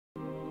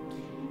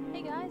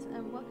Hey guys,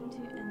 and welcome to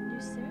a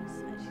new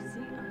series. As you can see,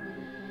 I'm going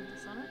to be playing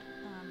Dishonored.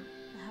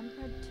 I haven't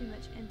read too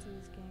much into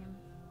this game.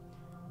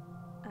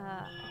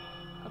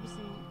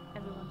 Obviously,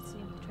 everyone's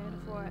seen the trailer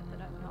for it,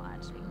 but I've not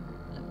actually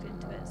looked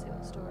into it, see what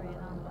the story and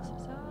all this.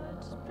 So I'm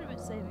just pretty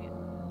much saving it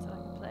so I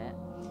can play it.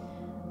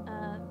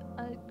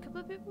 A couple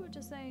of people were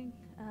just saying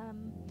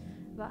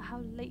about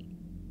how late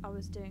I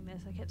was doing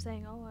this. I kept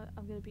saying, "Oh,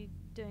 I'm going to be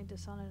doing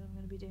Dishonored. I'm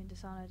going to be doing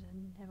Dishonored,"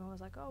 and everyone was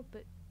like, "Oh,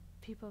 but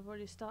people have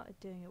already started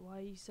doing it. Why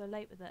are you so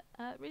late with it?"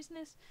 Reason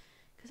is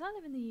because I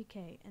live in the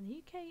UK, and the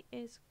UK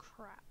is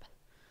crap.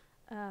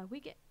 We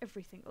get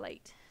everything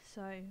late.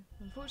 So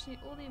unfortunately,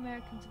 all the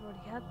Americans have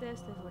already had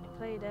this. They've already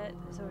played it.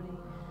 There's already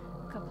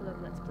a couple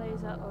of Let's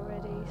Plays out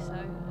already. So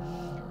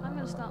I'm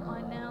going to start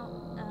mine now,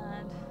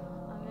 and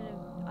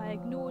I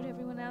ignored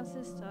everyone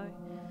else's, so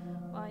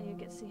you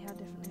get to see how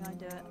differently I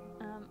do it.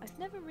 I've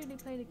never really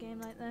played a game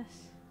like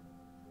this.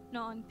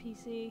 Not on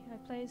PC. I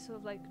played sort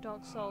of like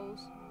Dark Souls.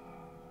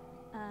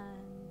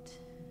 And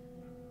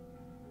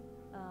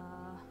I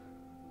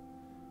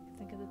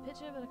can think of the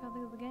picture, but I can't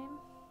think of the game.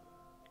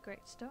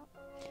 Great start.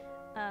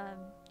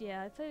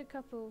 Yeah, I played a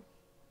couple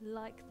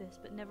like this,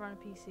 but never on a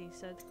PC,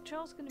 so the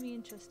control's going to be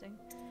interesting.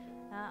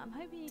 I'm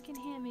hoping you can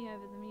hear me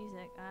over the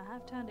music. I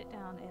have turned it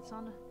down. It's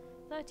on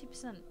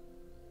 30%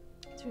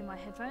 through my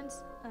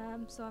headphones,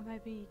 so I'm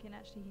hoping you can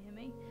actually hear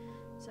me.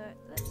 So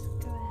let's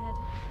go ahead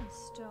and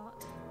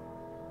start.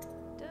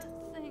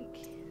 Don't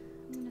think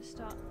I'm going to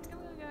start. I think I'm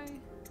going to go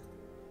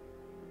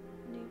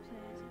new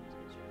players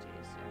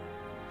introduced.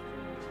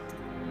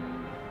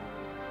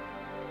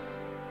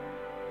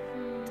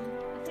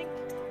 I think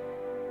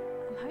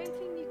I'm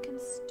hoping you can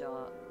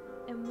start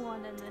in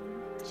one and then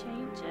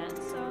change it.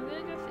 So I'm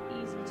gonna go for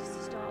easy just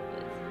to start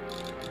with.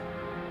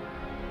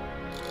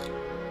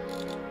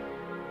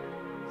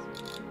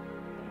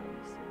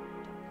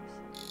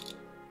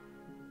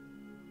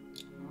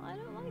 Well, I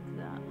don't like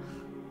that.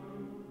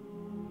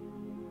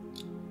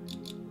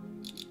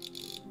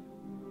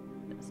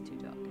 That's too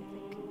dark, I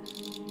think.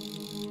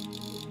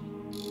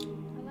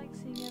 I like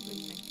seeing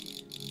everything.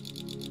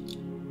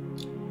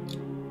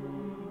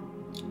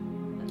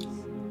 Let's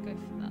go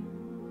for that.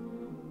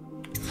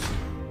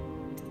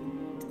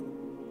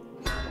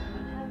 I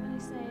don't have any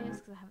saves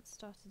because I haven't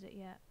started it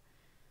yet.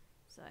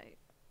 So,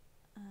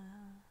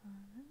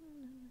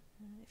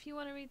 if you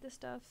want to read the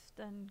stuff,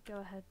 then go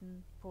ahead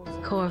and pause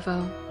it.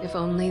 Corvo, if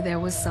only there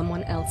was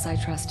someone else I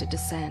trusted to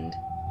send,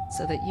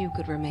 so that you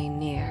could remain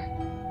near.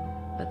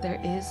 But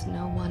there is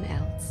no one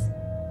else.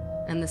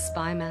 And the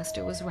Spy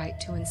Master was right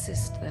to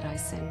insist that I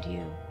send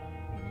you.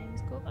 Your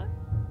name's Corvo?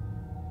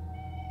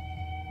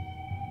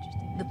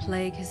 Interesting. The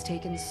plague has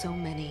taken so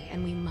many,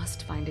 and we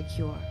must find a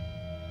cure.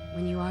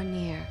 When you are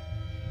near,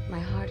 my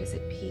heart is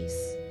at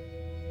peace.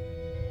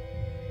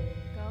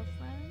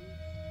 Girlfriend?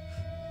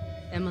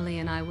 Emily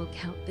and I will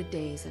count the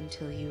days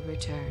until you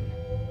return.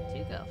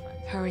 2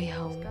 girlfriends. Hurry These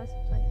home guys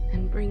have played.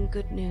 and bring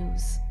good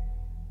news.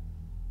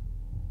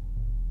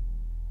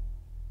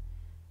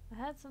 I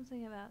heard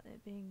something about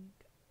it being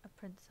a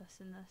princess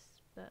in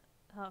this, but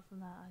apart from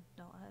that, I've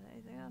not heard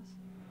anything else.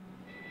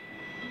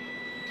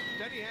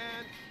 Steady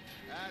hand.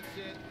 That's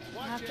it. I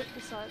have Watch put it.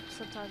 the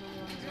subtitles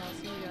on as well,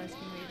 so you guys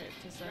can read it.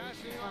 Just so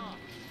Passing if I'm off.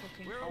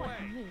 talking. We're Oh, I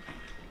can away. move.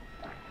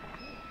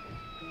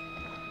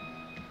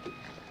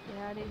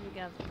 Yeah, I need to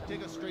gather.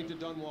 Take us straight to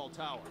Dunwall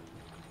Tower.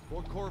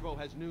 Lord Corvo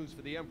has news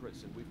for the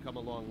Empress, and we've come a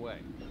long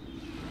way.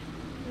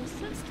 The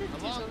sensitivities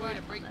A long are way right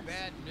to on bring this.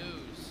 bad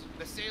news.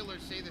 The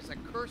sailors say there's a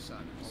curse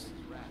on us.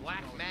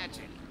 Black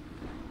magic.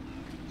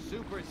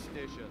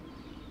 Superstition.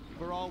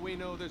 For all we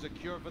know, there's a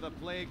cure for the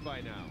plague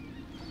by now.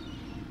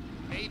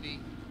 Maybe.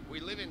 We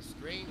live in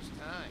strange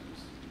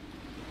times.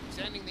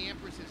 Sending the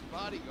Empress's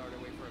bodyguard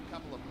away for a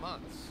couple of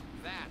months.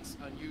 That's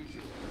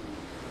unusual.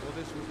 Well,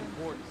 this was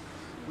important.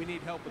 We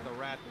need help with the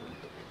rat pool.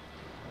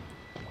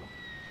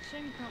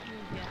 Shame you can't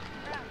move yet.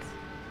 Rats.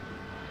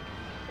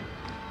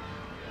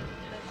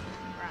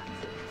 Rats.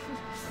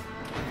 Interesting.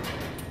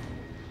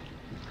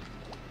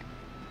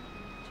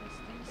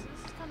 So this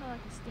is kind of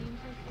like a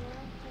steampunk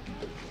world, I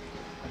think.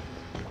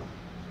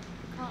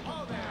 Can't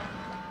Oh, there!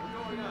 We're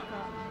going up.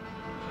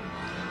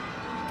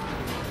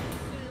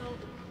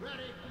 Shield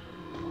ready.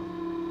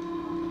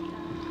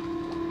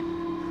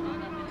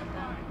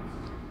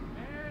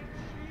 And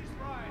she's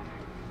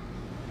rising.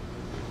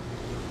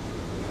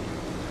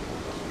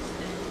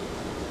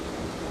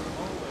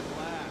 Oh, at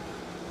last.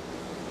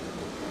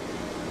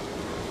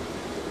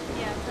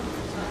 Yeah, I've done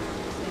some stuff.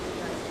 So you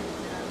guys can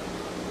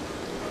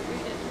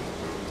read it.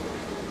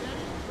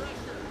 Steady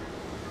pressure.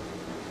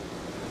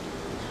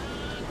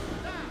 And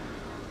stop.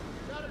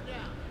 Shut it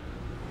down.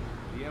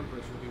 The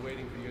Empress will be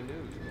waiting for your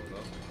news, Corvo.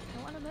 I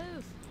want to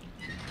move.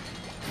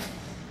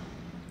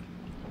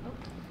 Oh.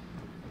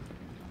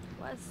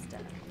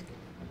 Western.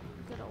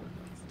 Good old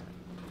Western.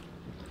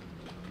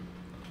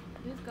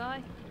 Move, guy.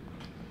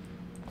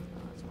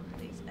 Oh, it's one of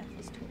these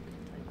F's talking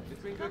type.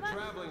 It's been Come good on.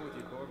 traveling with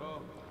you,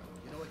 Corvo.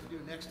 You know what to do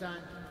next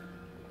time?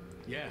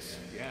 Yes,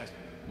 yes.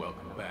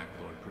 Welcome back,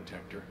 Lord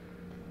Protector.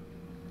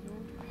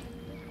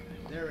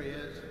 There he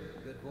is.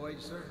 Good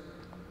voyage, sir.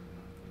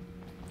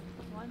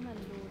 Why am I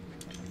Lord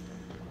Protector?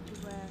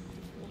 Beware of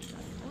deep water.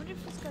 I wonder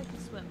if this guy can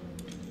swim.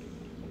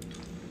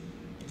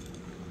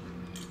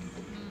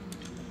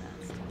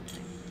 That's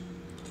tempting.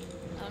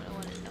 I don't know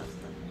what it does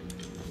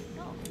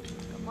though. Oh,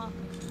 it's got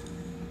markers.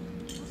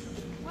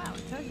 Awesome. Wow,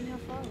 it tells you how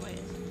far away it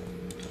is.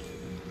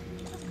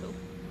 That's cool.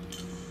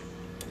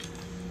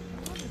 I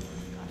wonder what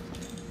this guy's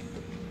doing.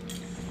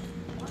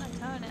 I want to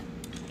turn it.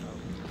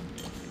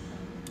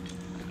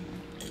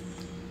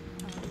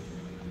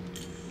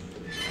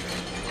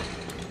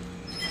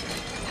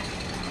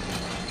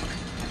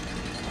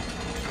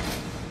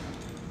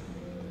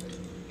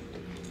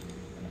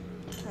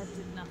 That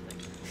did nothing.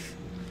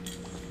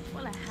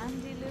 What a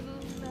handy little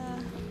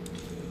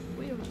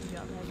wheel you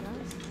got there,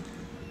 guys.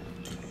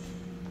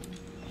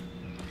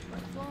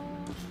 Right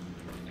floor.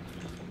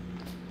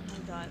 No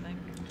diving.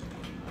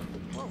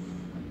 Whoa.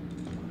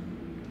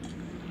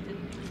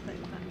 Didn't expect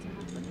that to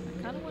happen.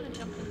 I kind of want to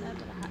jump in there,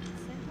 but at the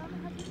same time I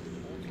had this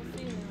awful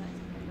feeling like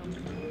it's going to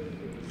go.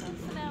 So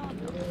for now I'm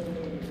not.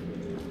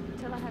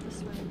 Until I have a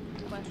swim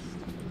quest.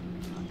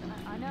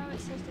 I know it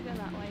says to go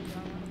that way, but I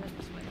want to go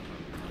this way.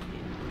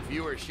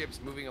 Fewer ships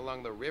moving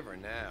along the river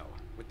now,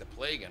 with the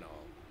plague and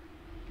all.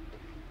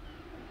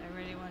 I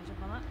really want to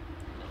jump on that.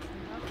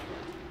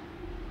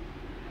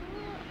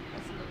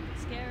 That's a little bit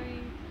scary.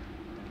 I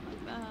don't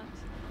like that.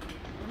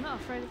 I'm not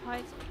afraid of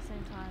heights, but at the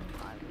same time,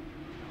 I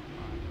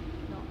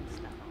would not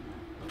step on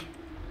that.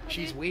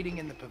 She's Okay. waiting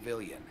in the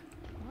pavilion.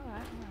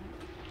 Alright, alright.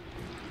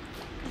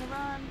 Can I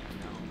run?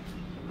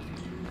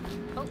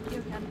 No. Oh,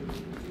 you can.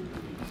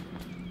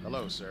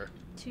 Hello, sir.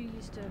 Too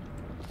used to.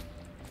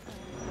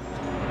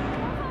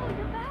 Oh,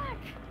 you're back!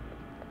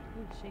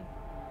 Who is she?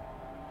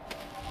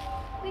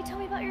 Will you tell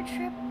me about your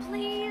trip,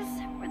 please?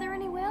 Were there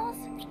any whales?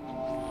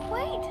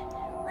 Wait!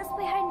 Let's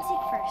play hide and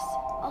seek first.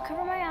 I'll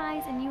cover my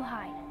eyes and you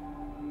hide.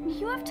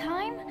 You have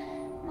time?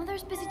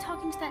 Mother's busy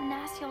talking to that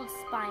nasty old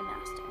spy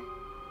master.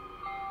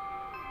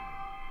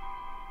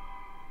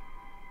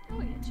 Oh,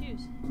 we can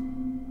choose.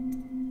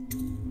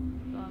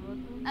 Go on, we'll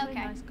play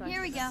Okay, nice guys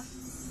here we go. together.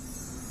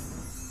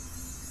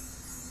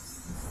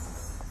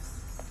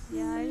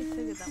 Yeah, I already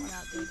figured that one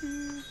out,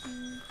 dude.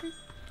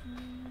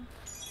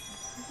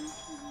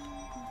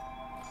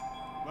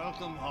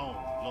 Welcome home,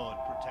 Lord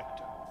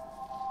Protector.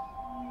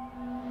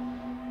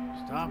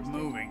 Stop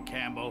moving,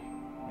 Campbell.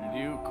 And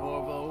you,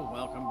 Corvo,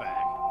 welcome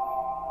back.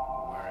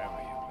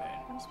 Wherever you've been.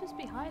 I'm supposed to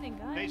be hiding,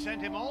 guys. They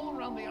sent him all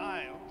around the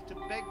Isles to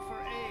beg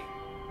for aid.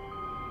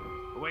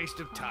 A waste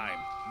of time.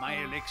 My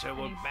elixir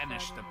will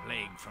banish the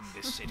plague from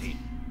this city.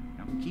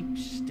 Now keep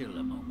still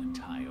a moment,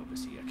 High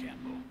Overseer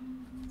Campbell.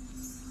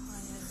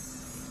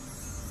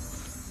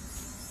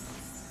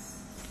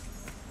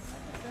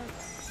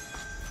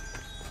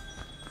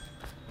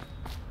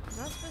 Was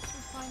I supposed to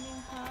be finding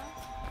her?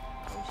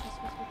 Or was she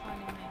supposed to be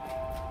finding me?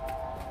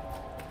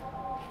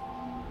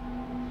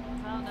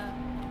 Found her.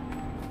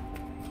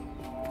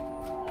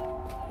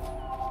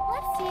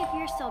 Let's see if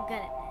you're still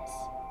good at this.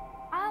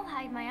 I'll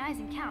hide my eyes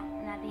and count,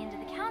 and at the end of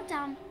the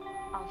countdown,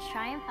 I'll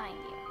try and find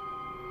you.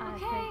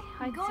 Okay,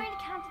 I'm going to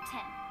count to 10.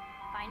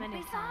 Find Many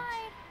my times.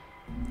 side.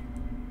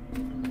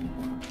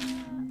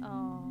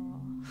 Oh.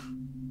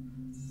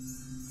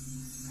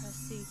 Press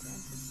C to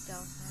enter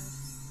stealth mode.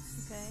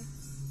 Okay.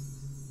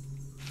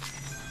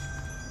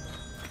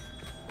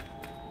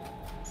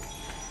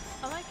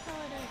 I like how I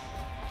don't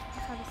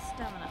have a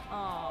stamina.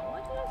 Oh, why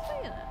did I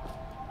fail it?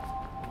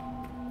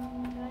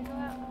 Did I go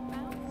out of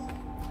bounds?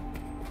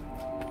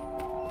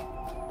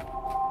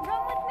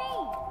 Run with me.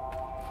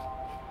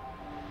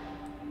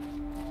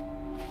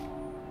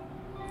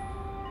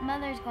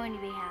 Mother's going to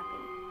be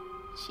happy.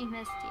 She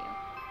missed you.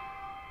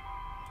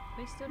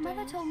 We still Mother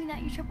doing told me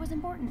that your trip was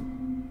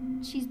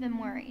important. She's been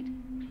worried.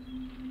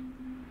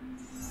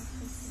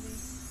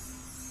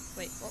 this?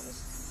 Wait, what was?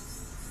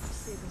 Let's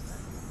see this then.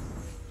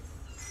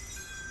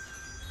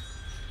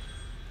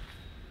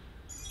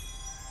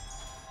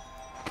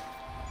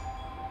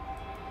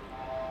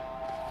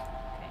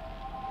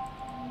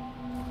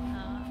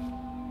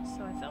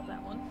 So I failed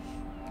that one.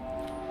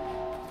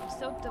 I'm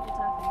still double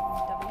tapping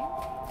W.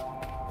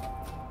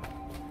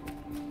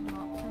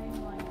 Not playing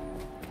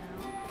Minecraft now.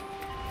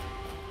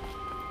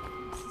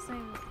 It's the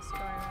same as the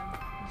Skyrim.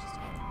 You just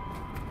hold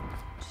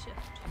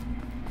shift.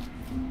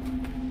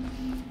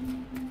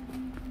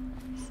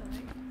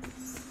 Sorry.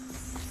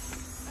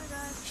 Hi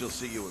guys. She'll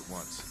see you at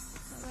once.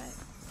 Alright.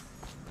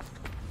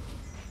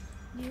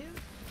 You?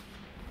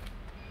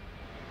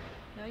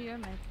 No, you're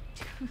me.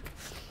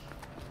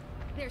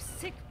 They're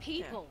sick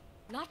people,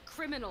 not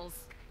criminals.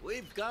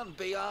 We've gone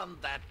beyond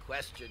that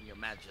question, Your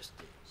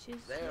Majesty. She's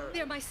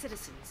They're my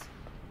citizens,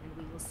 and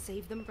we will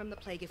save them from the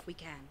plague if we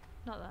can.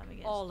 not that I'm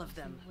against all of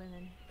them.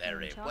 women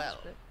Very in charge, well.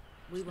 but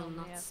We will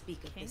normally not a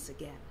speak of king. this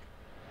again.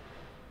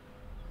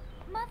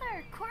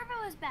 Mother,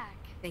 Corvo is back.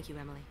 Thank you,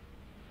 Emily.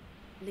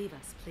 Leave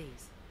us,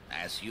 please.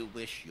 As you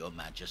wish, Your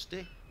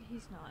Majesty.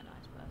 He's not a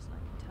nice person, I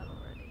can tell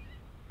already.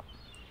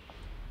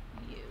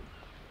 You.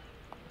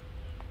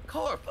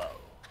 Corvo.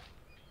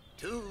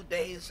 2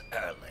 days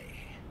early.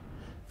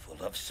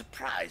 Full of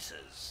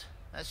surprises,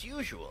 as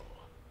usual.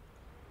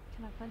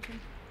 Can I punch him?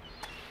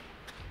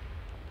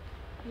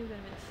 You're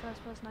gonna be the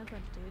first person I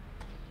punch, dude.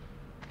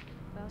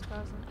 First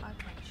person I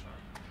punch.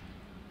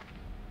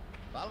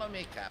 Follow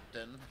me,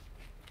 Captain.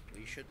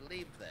 We should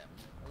leave them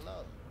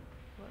alone.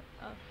 What?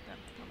 Oh,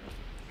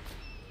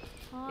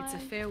 no. It's a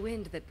fair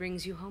wind that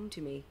brings you home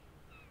to me.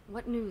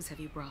 What news have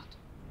you brought?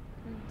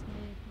 My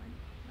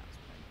mouse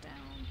broke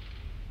down.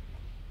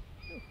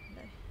 Ooh,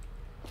 no.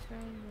 Turn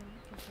the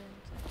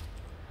confirmed.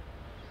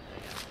 There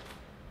we go.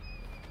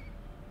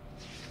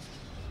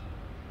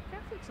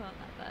 Graphics aren't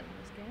that bad in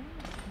this game,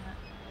 isn't it?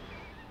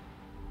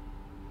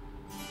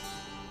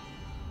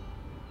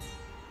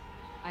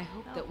 I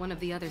hoped that one of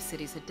the other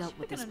cities had dealt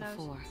with this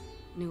before.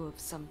 Knew of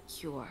some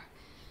cure.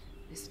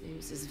 This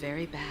news is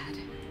very bad.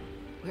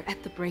 We're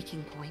at the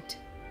breaking point.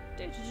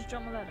 Dude, you just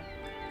dropped my letter.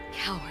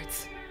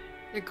 Cowards.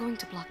 They're going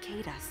to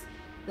blockade us.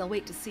 They'll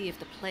wait to see if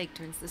the plague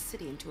turns the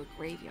city into a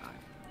graveyard.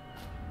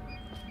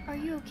 Are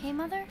you okay,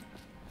 Mother?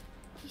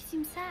 You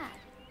seem sad.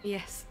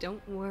 Yes,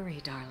 don't worry,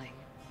 darling.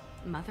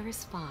 Mother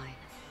is fine.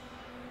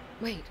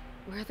 Wait,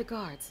 where are the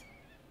guards?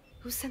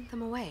 Who sent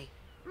them away?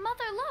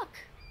 Mother, look!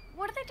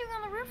 What are they doing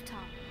on the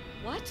rooftop?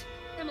 What?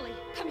 Emily,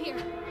 come here!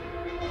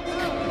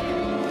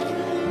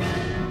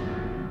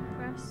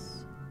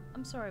 Press...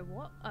 I'm sorry,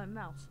 what? Oh,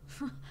 mouse.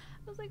 I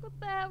was like, what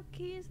the hell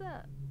key is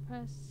that?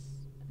 Press...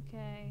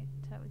 Okay,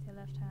 tap with your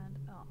left hand.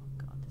 Oh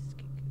god, this is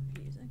getting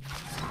confusing.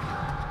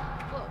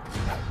 Whoa.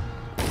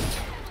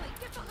 Emily,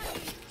 get behind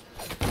me!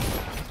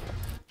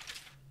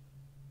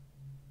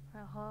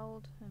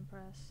 Hold and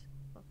press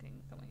blocking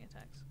incoming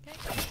attacks. Okay.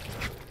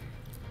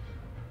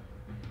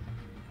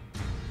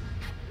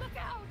 Look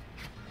out!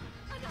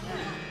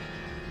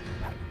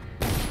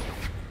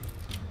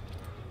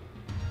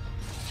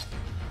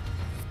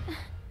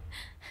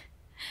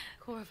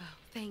 Corvo,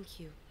 thank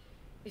you.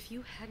 If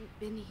you hadn't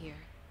been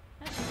here...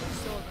 I actually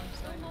saw them,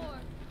 so... No more!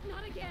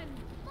 Not again!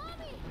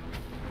 Mommy!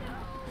 No!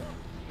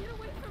 Get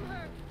away from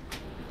her!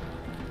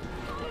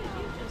 Dude,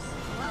 you just...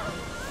 Wow.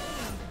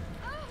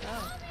 Oh!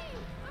 Mommy!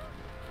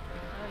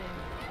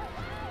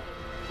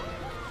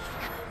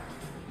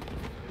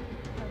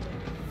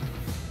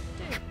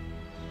 Dude,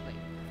 wait.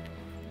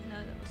 No,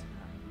 that wasn't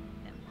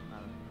him.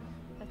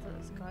 I thought it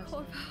was a guy's.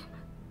 Corvo,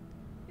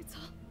 it's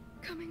all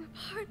coming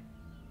apart.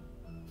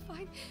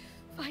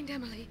 Find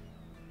Emily.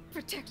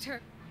 Protect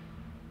her.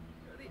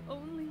 You're the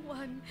only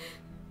one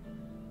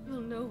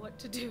who'll know what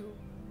to do.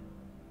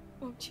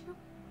 Won't you?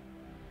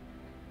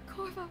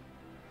 Corvo.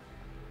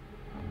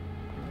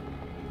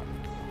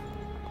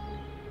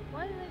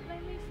 Why did they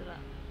blame me for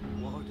that?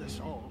 Ward us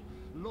all.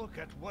 Look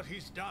at what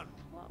he's done.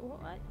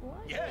 What?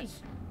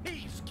 Yes,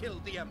 he's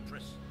killed the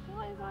Empress.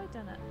 Why have I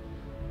done it?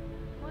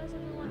 Why is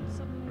everyone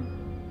suddenly...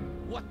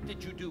 What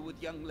did you do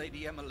with young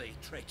Lady Emily,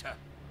 traitor?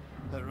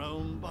 Her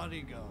own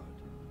bodyguard.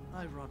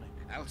 Ironic.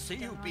 I'll see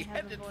you Don't I have a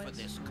beheaded for voice?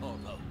 this,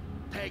 Corvo.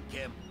 Take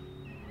him.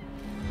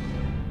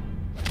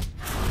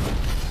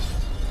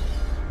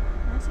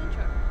 Nice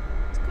intro.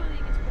 It's cool that you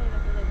get to play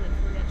like a little bit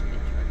for the actual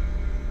intro.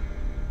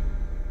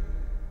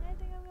 I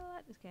think I'm gonna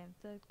like this game.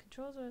 The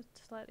controls are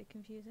slightly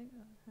confusing.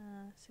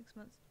 6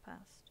 months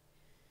passed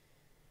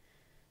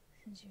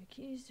since you were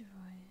accused of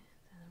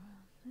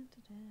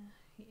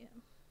yeah.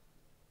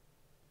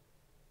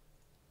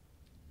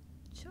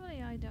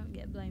 Surely I don't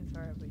get blamed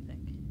for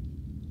everything.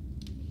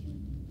 You can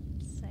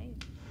say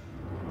it.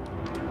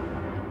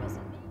 It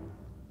wasn't me.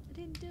 I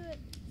didn't do it.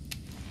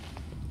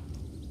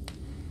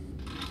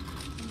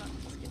 I'm not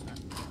gonna skip that.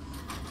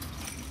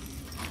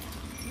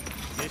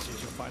 This is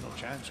your final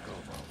chance,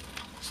 Corvo.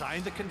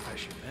 Sign the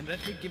confession, and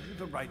let me give you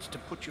the rights to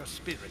put your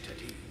spirit at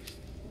ease.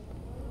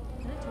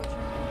 Can I torture him?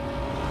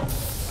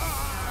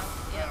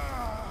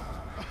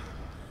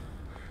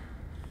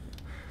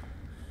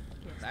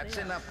 Yes, That's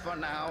they are. enough for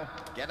now.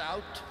 Get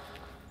out.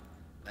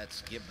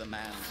 Let's give the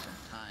man some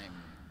time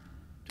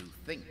to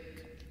think.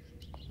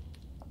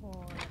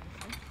 Or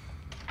everything.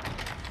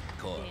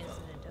 Corvo, Yes,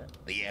 they do it.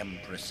 the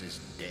Empress is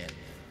dead.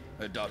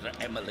 Her daughter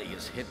Emily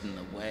is hidden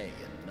away,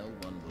 and no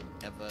one will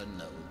ever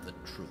know the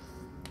truth.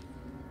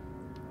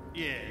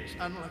 Yes,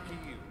 unlucky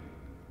you.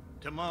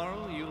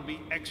 Tomorrow you'll be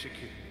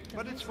executed.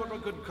 But it's for a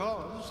good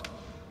cause.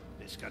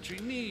 This country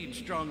needs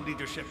strong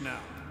leadership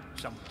now.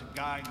 Someone to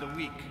guide the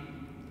weak.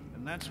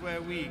 And that's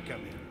where we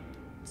come in.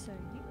 So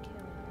you killed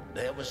her.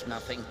 There was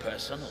nothing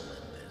personal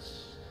in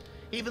this,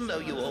 even though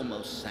you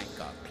almost sank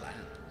our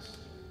plans.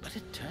 But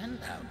it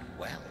turned out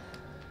well.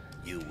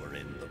 You were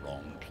in the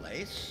wrong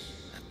place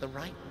at the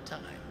right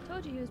time.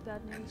 Told you he was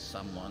bad news. And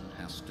someone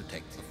has to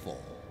take the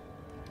fall.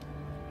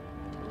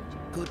 Told you.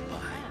 Goodbye,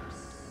 I'm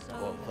so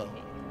Corvo. hate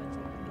you once I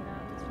can get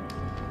out of this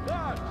room.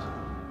 Guards!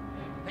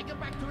 Take him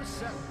back to his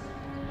cell.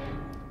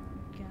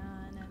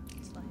 Gonna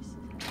slice his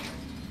head.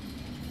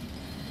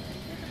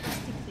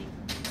 Stick thief.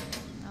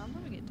 I'm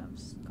gonna get dumb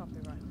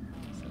copyright now.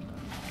 So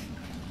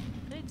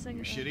I need to sing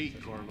You it should then.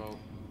 eat, Corvo.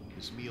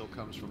 This meal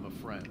comes from a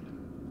friend.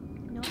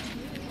 Not you.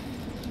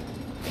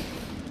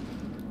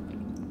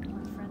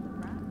 My friend the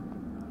rat.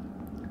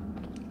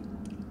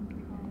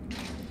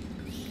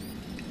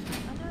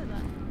 I know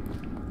that.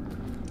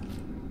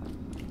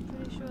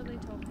 Pretty sure they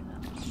told me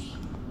that.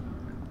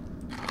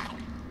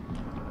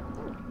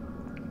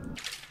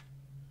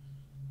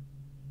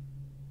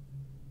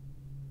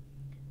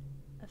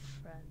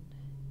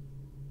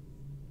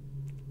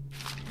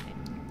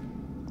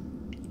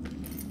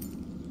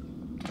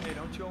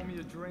 Don't you owe me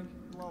a drink?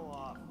 Blow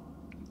off.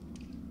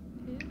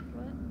 Who?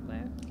 What?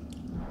 Where?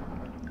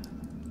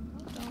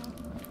 Hold on.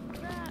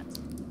 Rat!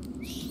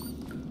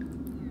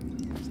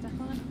 Step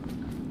on it.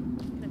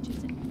 Can I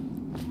choose it?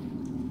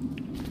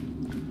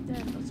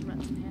 There's lots of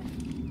rats in here.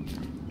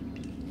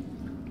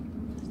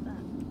 What's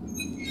that?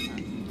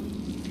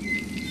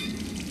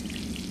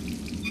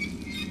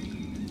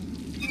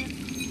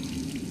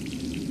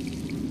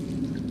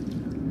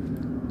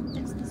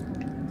 It's this one.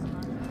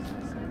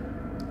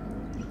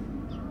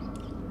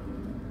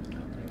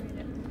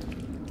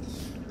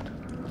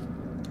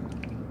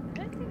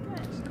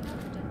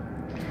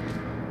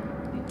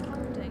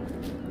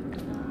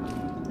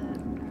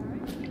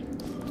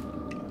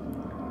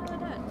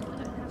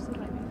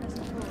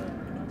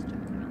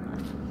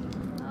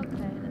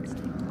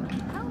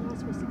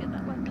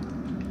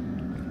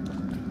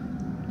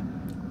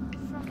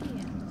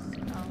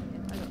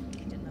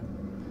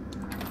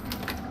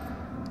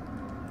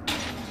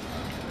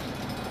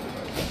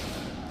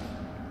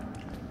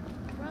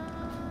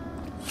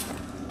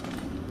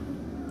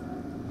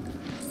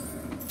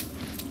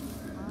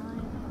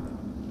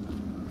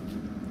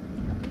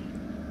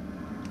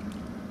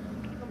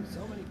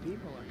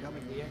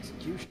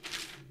 Execution.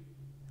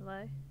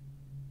 Hello?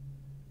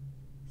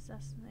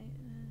 Assassinate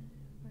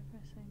by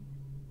pressing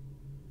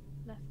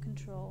left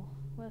control.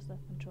 Where's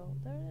left control?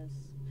 There it is.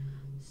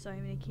 So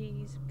many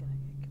keys, I'm gonna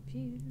get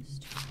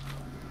confused.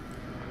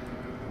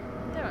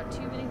 There are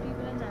too many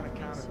people in there for me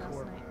to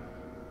assassinate.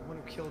 The one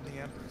who killed the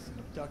Empress and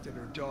abducted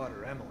her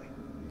daughter, Emily.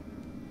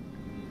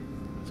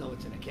 So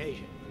it's an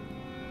occasion.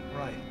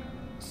 Right.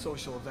 A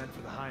social event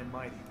for the high and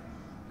mighty.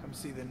 Come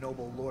see the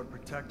noble Lord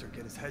Protector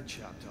get his head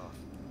chopped off.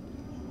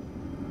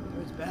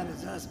 They're as bad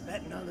as us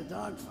betting on the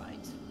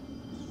dogfight.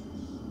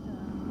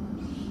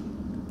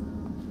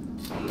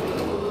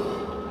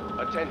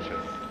 Attention.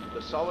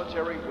 The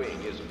solitary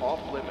wing is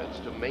off limits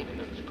to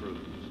maintenance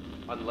crews,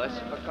 unless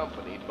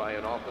accompanied by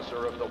an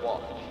officer of the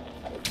watch.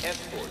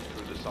 Escort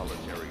through the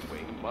solitary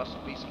wing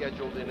must be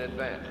scheduled in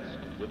advance,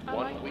 with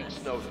 1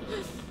 week's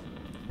notice.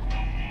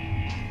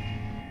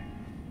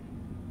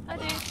 I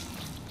do.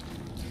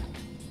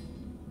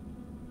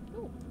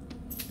 Ooh.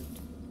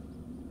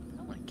 I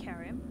don't want to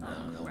carry him.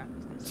 Oh, crap.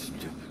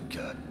 Stupid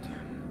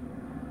goddamn.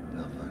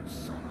 Delvin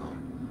Sono.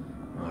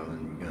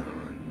 Marlon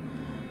Gunn.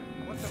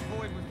 What the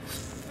void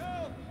was.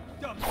 Help!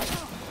 Dumb.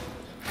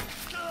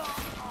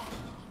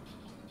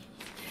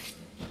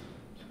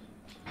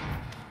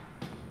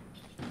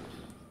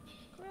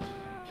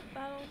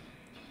 Battle.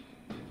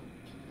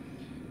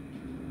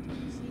 Did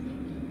you see me?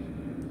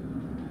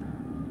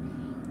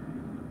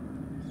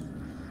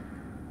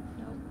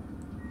 Nope.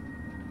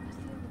 Where's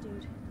the other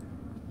dude?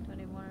 Don't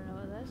even want to know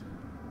what that is.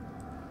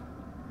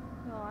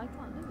 No, I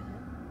can't loot him.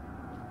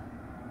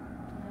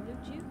 Can I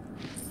loot you?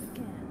 Yes, I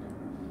can.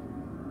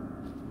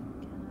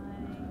 Can I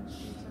do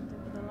something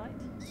with the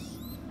light?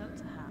 No,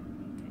 it's a hat.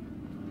 Okay.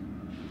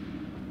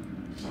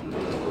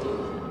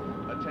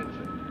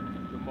 Attention.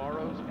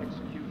 Tomorrow's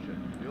execution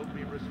will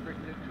be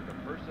restricted to the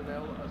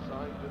personnel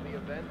assigned to the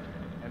event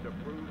and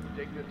approved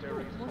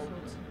dignitaries only.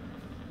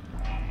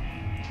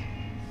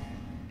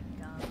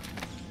 Gun.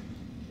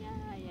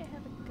 Yeah, you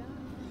have a gun.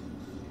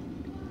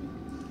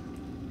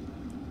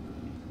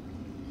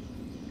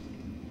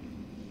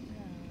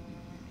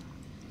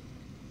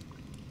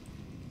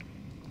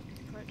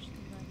 Approach the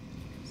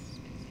weapons.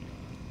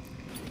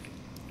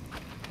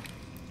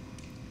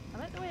 I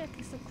like the way I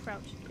can still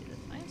crouch and do this.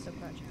 I am still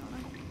crouching,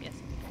 aren't I? Yes.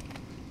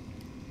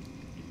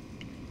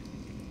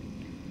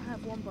 I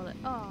have one bullet.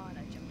 Oh,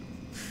 no, jump.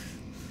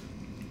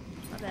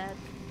 My bad.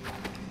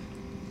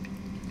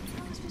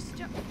 How am I supposed to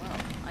jump? Well,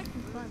 I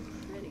can climb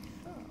pretty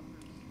far.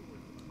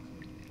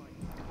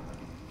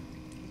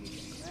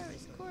 Where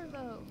is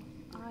Corvo?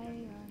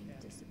 I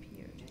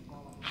disappeared.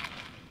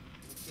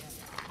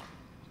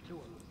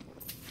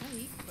 I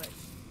eat quick.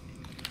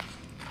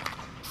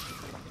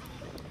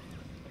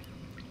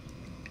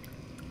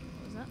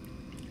 What was that?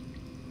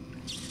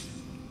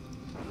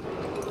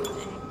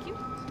 Thank you.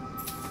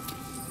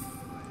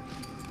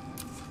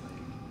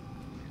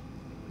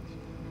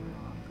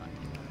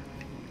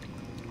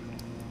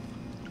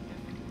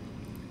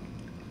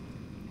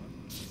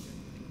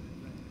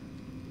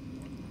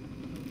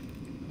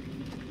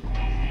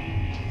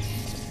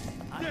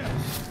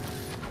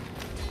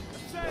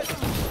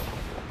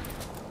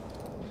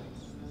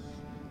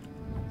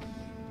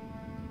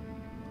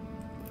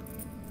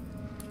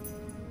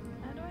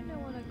 How do I know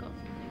what I got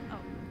from these?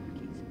 Oh,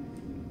 keys.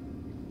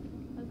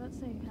 I was about to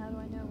say, how do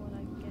I know what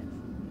I get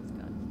from these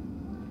guys?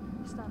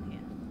 What's down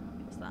here?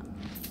 What's that?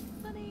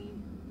 Money!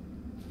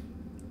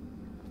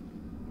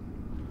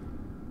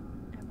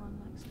 Everyone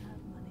likes to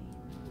have money.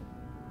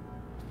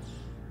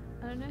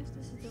 I don't know if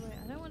this is the way.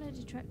 I don't want to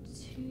detract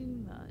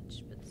too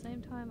much, but at the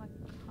same time, I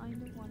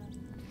kind of want to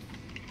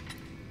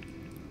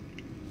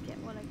get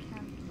what I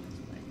can from this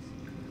place.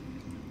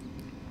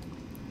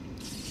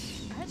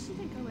 I actually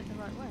think I went the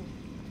right way.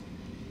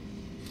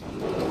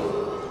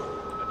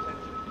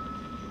 Attention.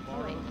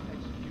 Tomorrow's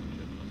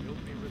execution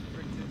will be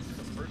restricted to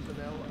the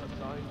personnel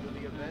assigned assigned to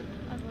the event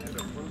and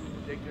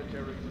approved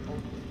dignitaries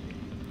only.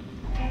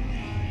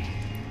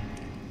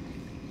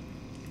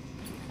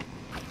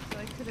 So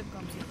I could have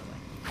gone the other way.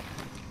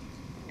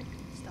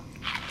 Stuck.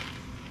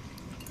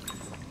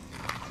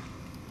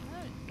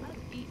 I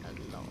eat a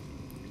lot.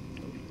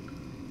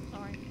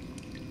 Sorry.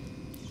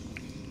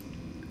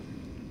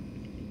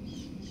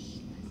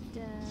 That's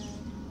dead.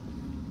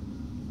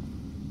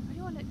 I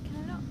don't want to. Can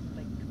I not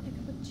like pick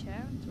up a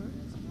chair and throw it or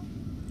something?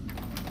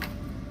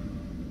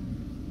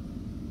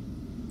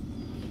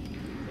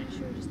 Pretty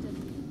sure I just did.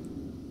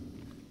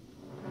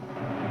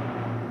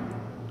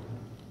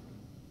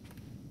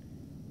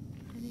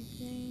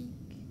 Anything?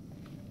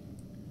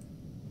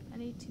 I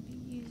need to be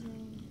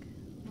using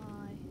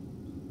my.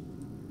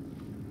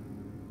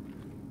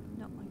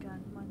 Not my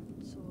gun, my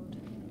sword.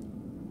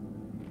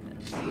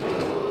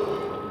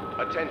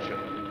 Attention.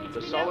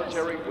 The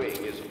solitary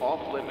wing is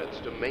off limits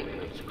to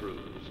maintenance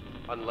crews,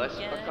 unless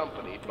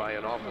accompanied by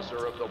an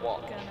officer of the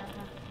watch.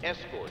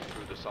 Escort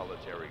through the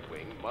solitary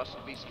wing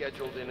must be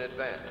scheduled in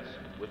advance,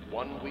 with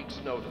 1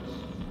 week's notice.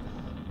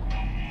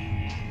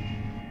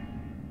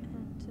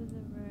 Enter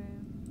the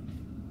room.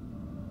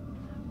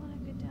 I don't want to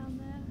go down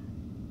there.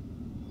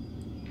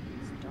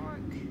 It's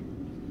dark.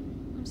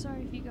 I'm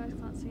sorry if you guys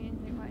can't see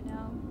anything right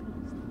now,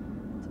 because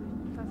to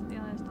be perfectly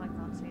honest, I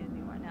can't see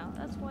anything right now.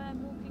 That's why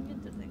I'm walking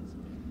into things.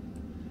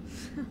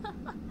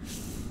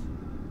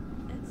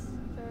 It's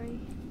very...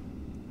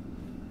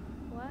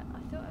 What? I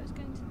thought I was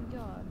going to the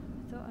yard.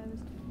 I thought I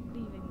was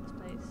leaving this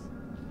place.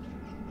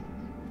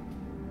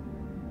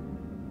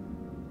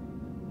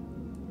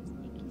 There's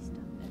icky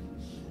stuff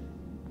everywhere.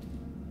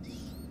 It's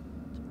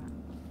a rat.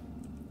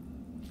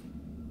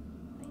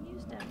 I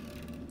used it.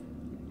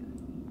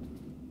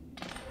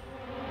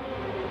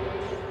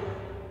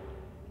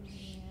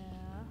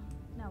 Yeah.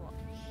 Now what?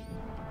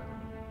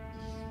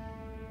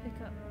 Pick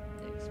up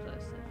the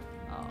explosive.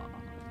 Oh.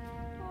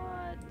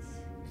 What?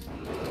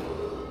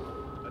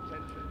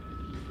 Attention.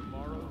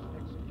 Tomorrow's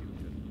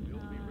execution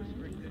will be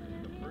restricted to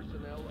the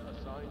personnel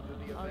assigned to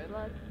the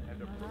event and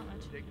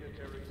approved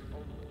dignitaries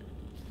only.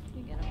 Can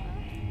you get up there?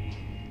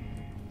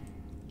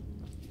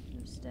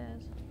 There's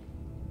stairs.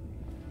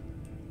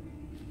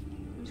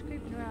 I'm just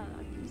creeping around.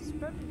 It's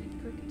probably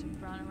quicker to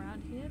run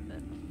around here,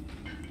 but...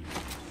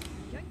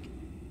 Yoink!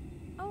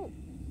 Oh!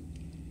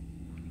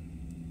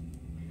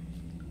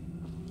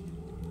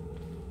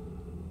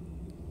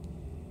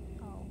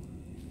 Oh,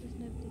 there's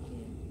nobody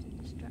here to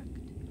distract.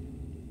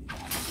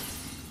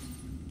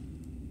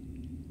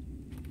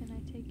 Can I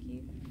take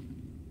you?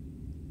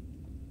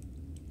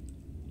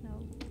 No,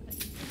 I can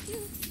take you.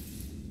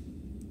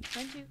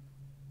 Thank you.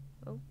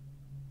 Oh.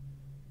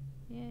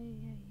 Yeah.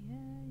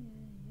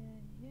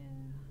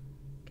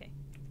 Okay.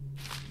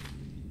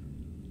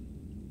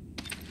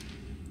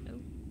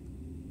 Oh.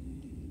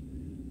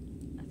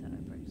 I thought I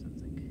broke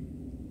something.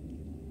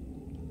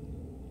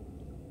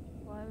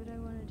 Why would I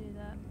want to do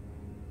that?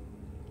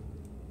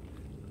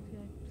 Could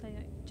I play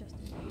like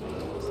Justin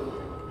Bieber or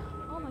something?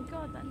 Oh my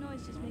god, that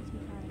noise just makes me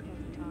panic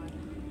every time.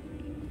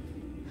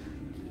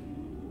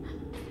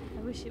 I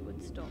wish it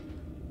would stop.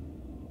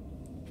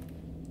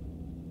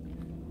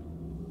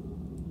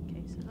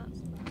 Okay, so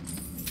that's that. I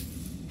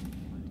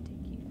want to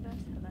take you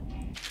first. Hello.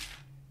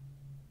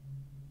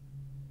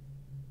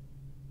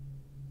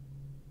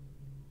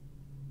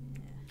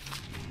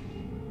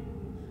 Yeah.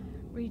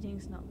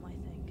 Reading's not my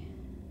thing.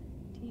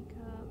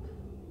 Teacup.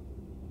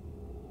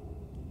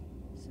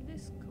 So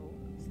this is cool.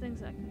 It's things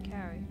that I can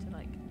carry to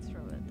like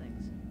throw at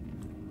things.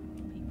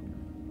 People.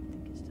 I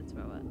think it's to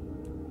throw at.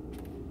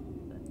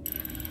 But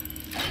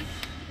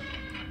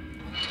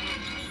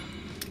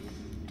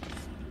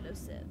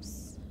explosives.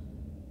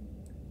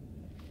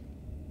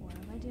 What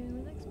am I doing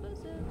with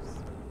explosives?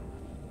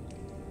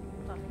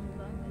 Fucking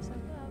blowing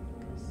myself up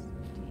because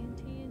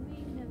TNT and me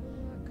never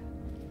work.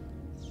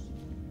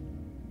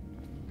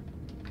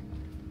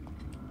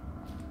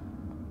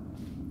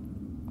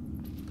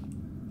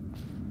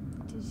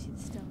 Did you see the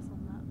stealth on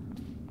that?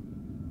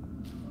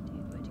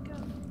 Dude, where'd you go?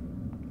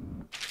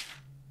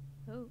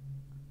 Oh.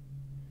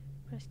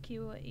 Press Q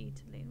or E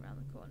to lean around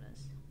the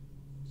corners.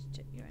 Just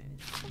check your aim.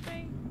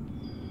 Okay.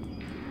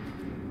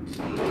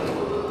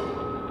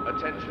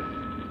 Attention.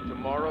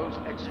 Tomorrow's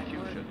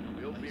execution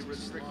will be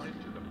restricted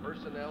to the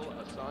personnel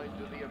assigned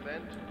to the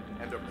event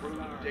and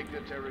approved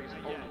dignitaries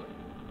only.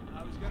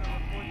 I was gonna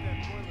report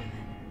that toilet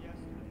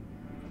yesterday.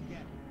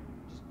 Again,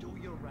 just do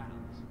your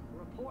rounds.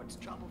 Report's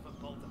trouble for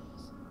both of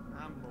us.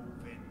 I'm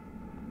moving.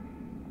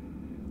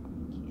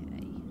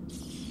 Okay.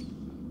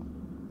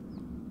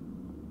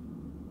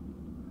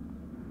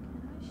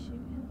 Can I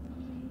shoot him from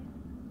here?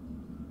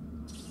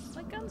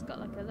 My gun's got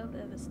like a little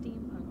bit of a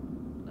steampunk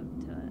look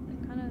to it. It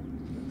kind of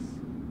looks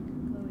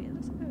glowy. It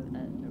looks like a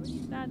really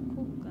bad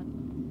cork gun.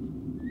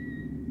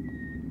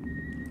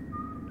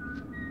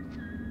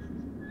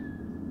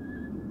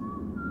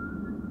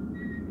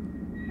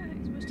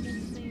 It's supposed to be the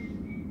same.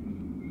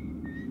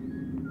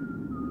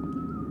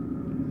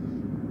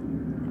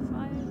 If I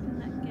open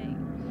that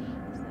gate,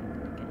 is that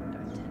going to get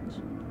their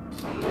attention?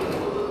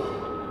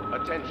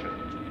 Attention.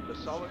 The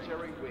solitary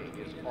solitary wing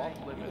is off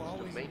limits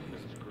to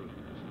maintenance crews,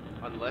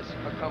 unless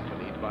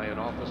accompanied by an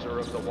officer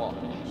of the watch.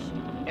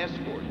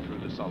 Escort through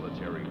the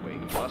solitary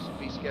wing must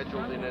be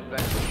scheduled in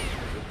advance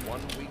with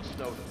 1 week's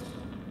notice.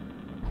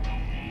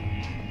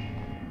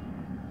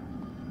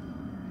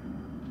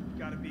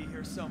 Gotta be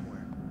here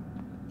somewhere.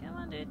 Come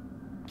on, dude.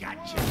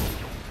 Gotcha!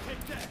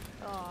 Take that!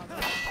 Oh,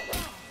 man.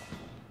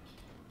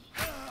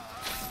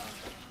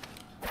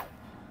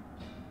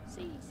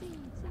 See.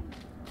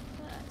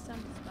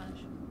 Sounds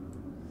Spanish.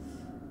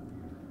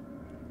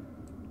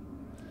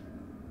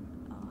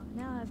 Oh,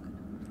 now I've got no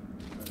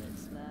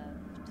bullets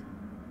left.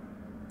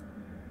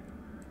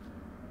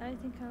 I don't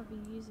think I'll be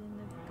using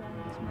the gun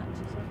as much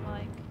as I'd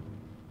like.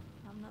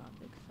 I'm not a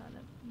big fan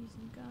of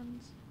using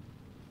guns.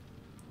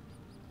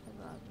 I'd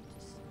rather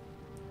just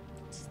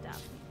stab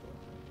people.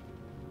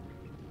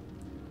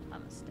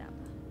 I'm a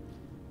stabber.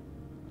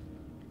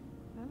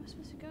 Where am I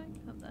supposed to be going?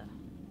 Up there.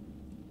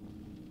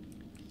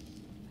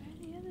 Where are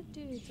the other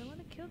dudes? I want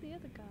to kill the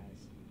other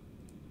guys.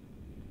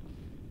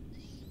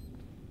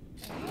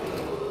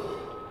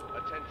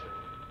 Attention.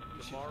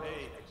 You should Tomorrow's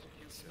bathe. I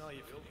execution smell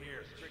you will from be here.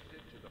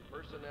 restricted to the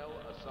personnel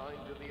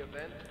assigned to the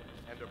event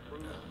and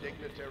approved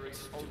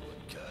dignitaries only.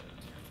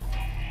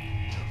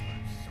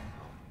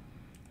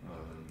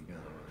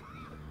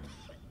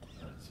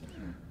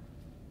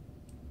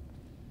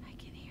 I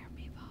can hear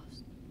people.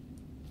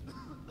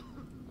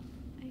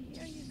 I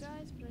hear you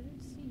guys, but I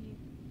don't see you.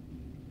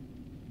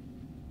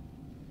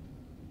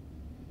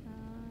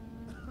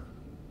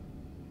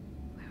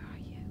 Where are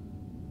you?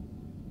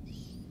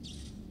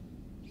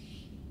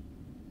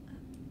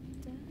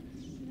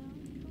 No,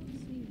 I can't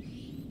see you.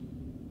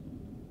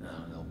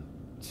 No,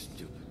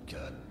 stupid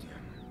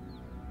goddamn.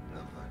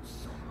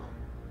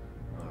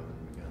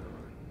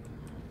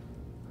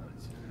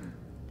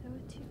 There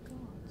were two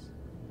gods.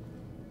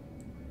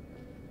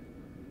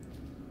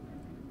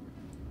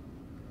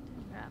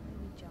 Right,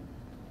 maybe jump.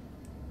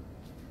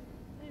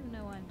 I don't even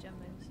know why I'm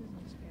jumping. This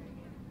isn't a scary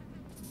game.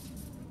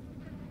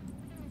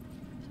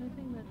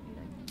 Something that be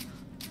like.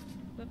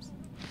 Whoops.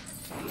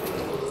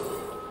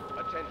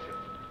 Attention.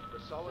 The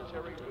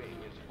solitary wing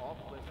is off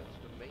limits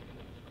to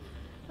maintenance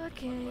crews.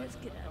 Okay, let's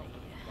get out of here.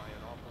 By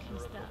an officer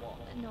Because of the that watch.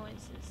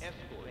 annoyance is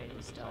Escort really to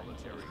the starting to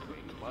solitary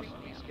wing freak must me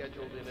be out.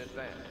 scheduled in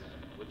advance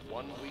with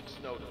 1 week's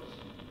notice.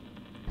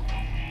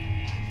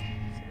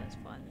 So let's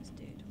find this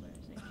dude. Where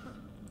is he?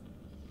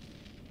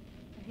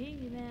 I hear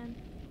you, man.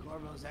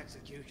 Corvo's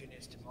execution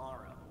is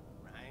tomorrow,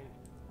 right?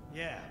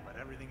 Yeah, but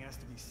everything has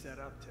to be set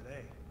up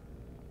today.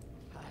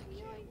 I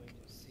can't wait to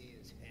see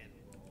his head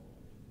roll.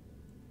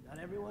 Not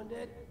everyone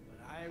did, but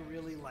I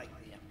really like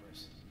the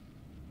Empress.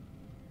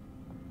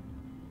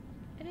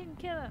 I didn't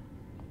kill her.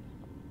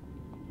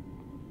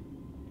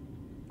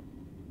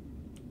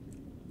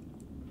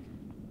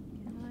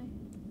 Can I?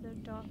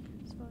 They're dark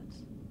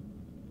spots.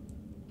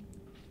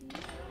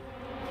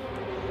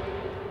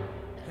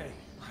 Hey,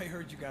 I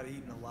heard you got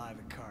eaten alive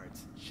at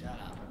cards. Shut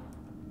up.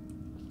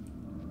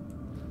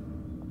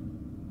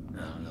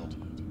 No,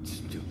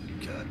 stupid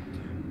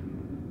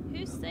goddamn.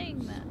 Who's saying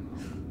that?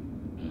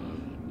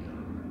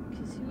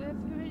 Because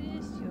whoever it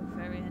is, you're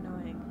very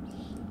annoying.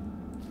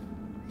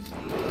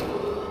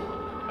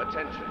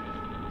 Attention.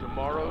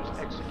 Tomorrow's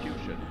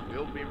execution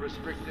will be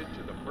restricted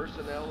to the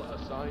personnel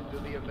assigned to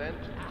the event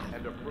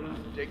and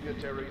approved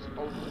dignitaries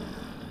only.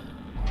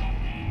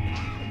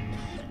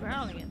 He's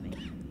growling at me.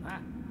 Huh?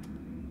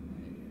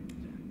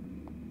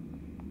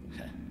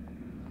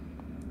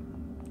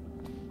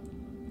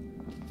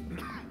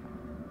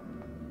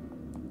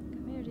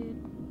 Come here, dude.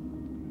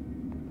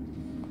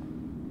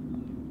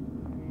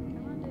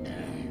 Come on,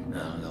 dude.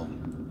 No,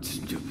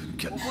 stupid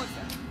goddamn. What was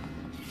that?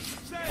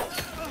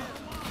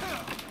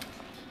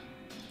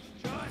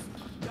 Just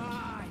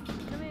die!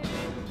 Come here,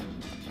 dude.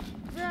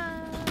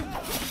 Run!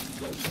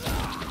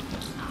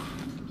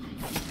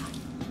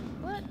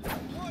 What?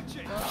 Watch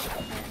it!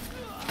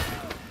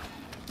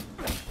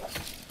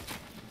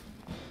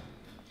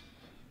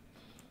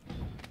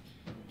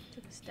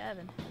 Took a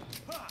stabbing.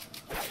 Oh,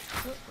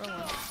 wrong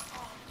one.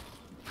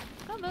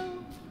 Combo!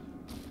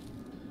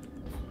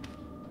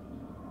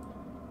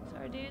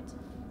 Sorry, dudes.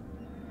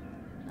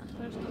 Not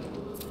personal.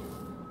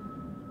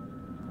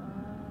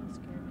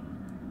 Scared me.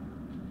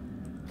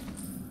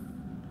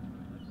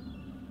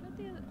 What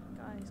the other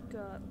guys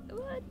got?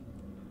 What?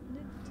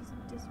 It just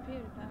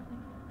disappeared apparently.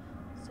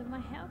 So my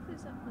health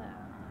is up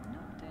there. I'm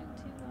not doing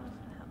too well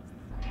for health.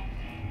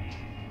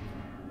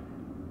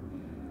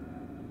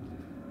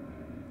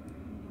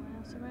 Anyone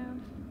else around?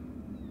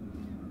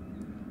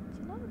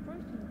 There's a lot of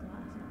broken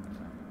glass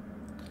everywhere.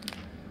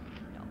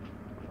 No.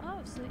 Oh,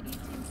 so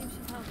eating gives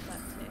you health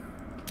back too.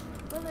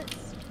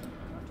 Bullets!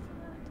 What for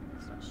that?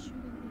 Start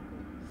shooting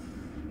people.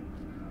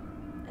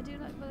 I do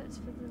like bullets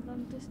for the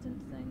long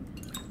distance thing.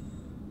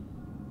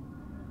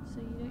 So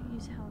you don't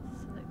use health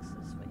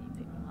elixirs when you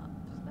pick them up.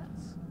 So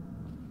that's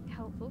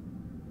helpful.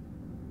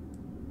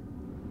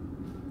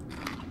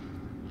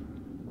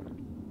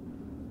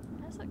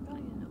 How's that guy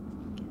gonna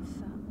not get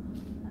fat?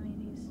 I mean,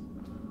 he's.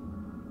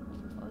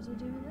 What was I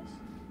doing with this?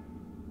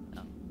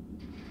 Oh.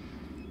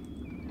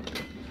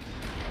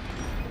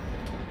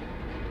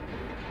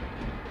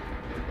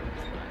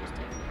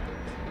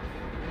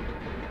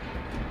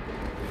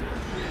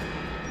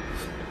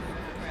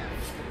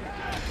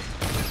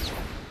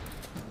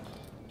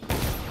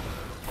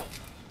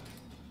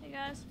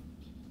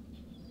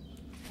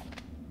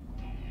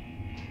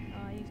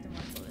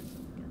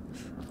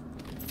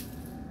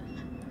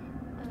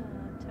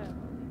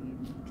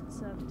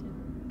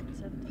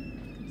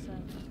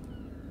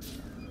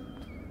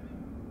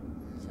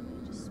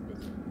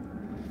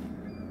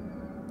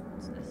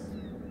 What's this?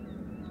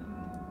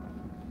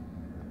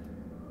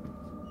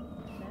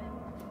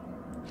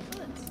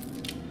 Bullets.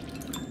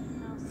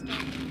 Now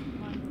stop.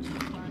 Lunge.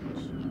 Can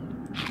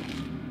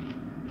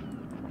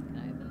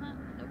I open that?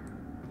 Nope.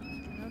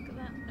 Can I look at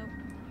that? Nope.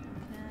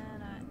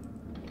 Can I?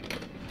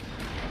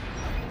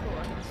 Cool,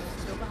 I think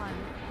it's still behind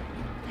me.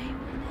 They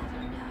will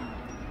never know.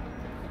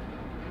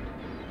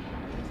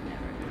 It's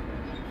never.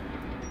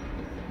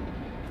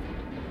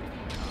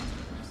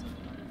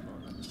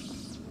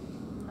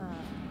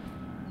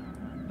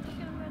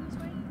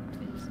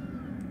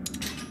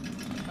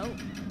 Oh.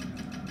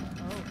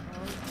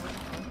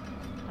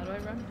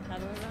 How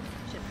do I run?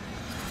 Shit.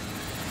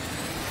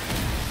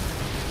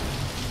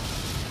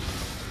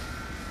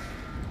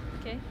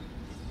 Okay.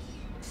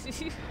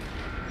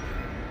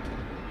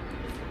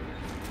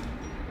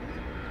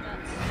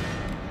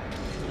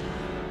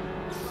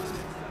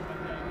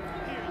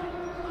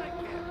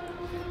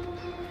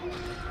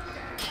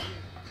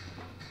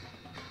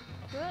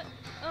 What?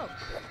 Oh.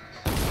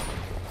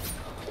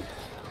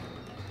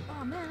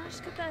 Oh man, I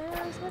just cut that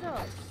arrow's head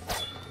off.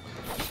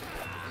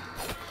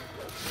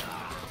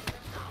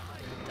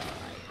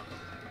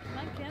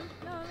 Thank him.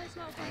 No, that's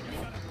not thank me.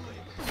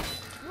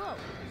 Whoa,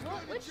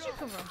 what? Where did you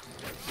come from?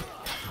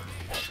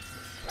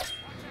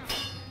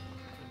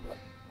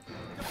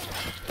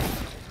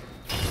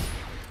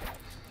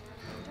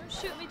 Don't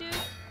shoot me, dude.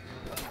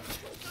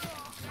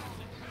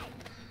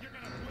 You're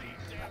gonna bleed,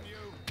 damn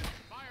you!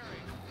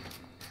 Firing!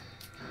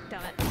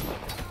 Damn it.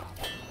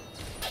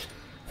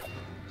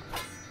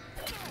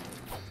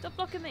 Stop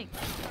blocking me.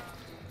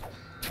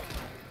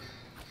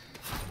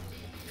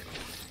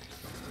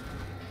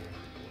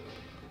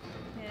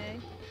 Okay.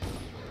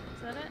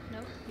 Is that it?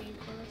 Nope.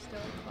 People are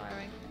still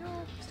firing.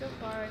 You're still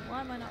firing. Why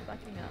am I not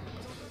backing up?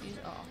 Use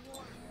R.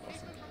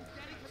 Awesome.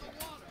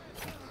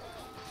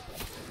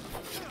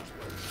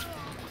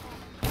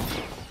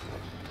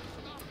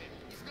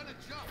 He's gonna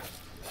jump!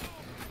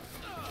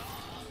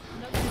 I'm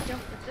not gonna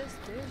jump with this,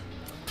 dude.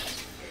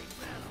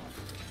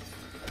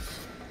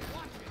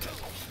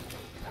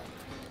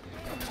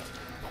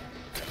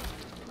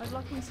 My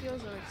blocking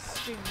skills are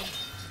extremely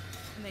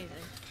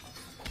amazing.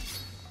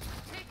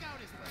 Take out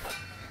his leg!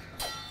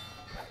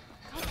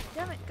 God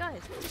damn it,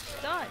 guys,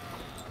 just die!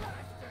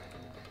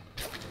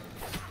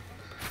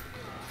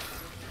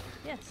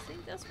 Yes, see,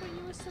 that's what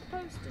you were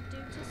supposed to do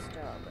to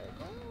start with.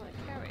 Why do I want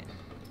to carry it?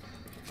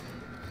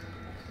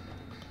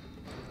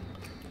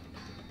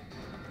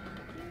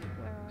 Thank you.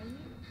 Where are you?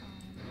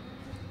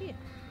 Here.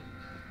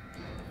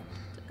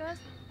 What's up,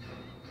 guys?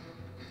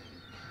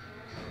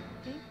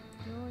 Okay,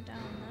 you're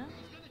down there.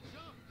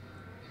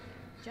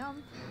 Jump?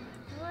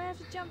 What do I have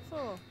to jump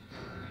for?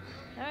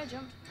 There, I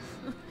jumped.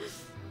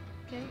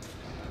 Okay.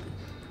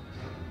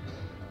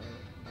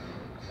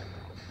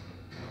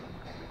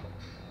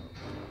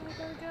 Where do I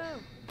gotta go?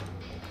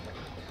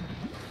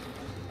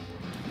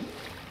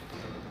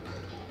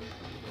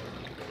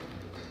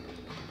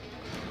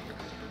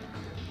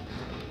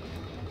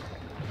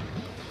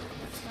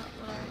 That's not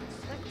what I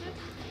expected.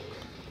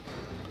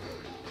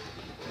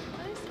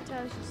 At least it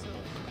tells you sort of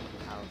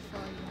how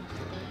far you have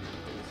to go to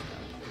do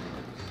stuff.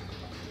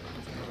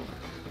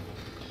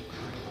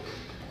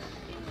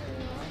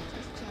 Ew, I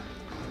just jumped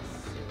into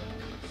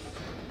sewers.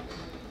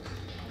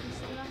 Are you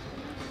still after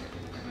me?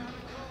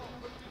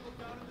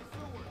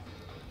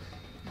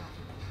 No.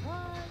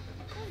 What?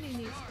 Nobody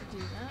needs to do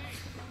that.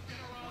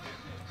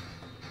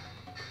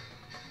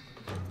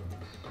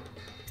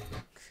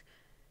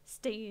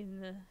 Stay in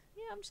the...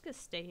 Yeah, I'm just gonna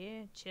stay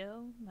here,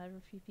 chill, murder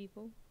a few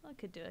people. I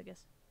could do it, I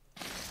guess.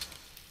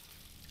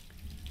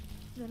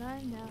 Then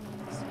I'm now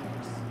in this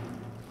place.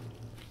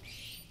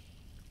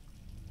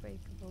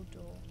 Breakable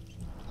door.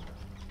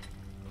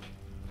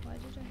 Why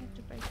did I have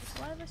to break it?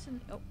 Why have I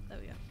seen... Oh, there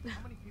we go.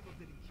 How many people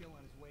did he kill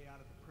on his way out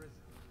of the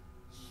prison?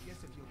 I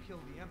guess if you'll kill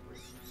the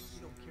Empress,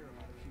 you don't care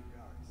about a few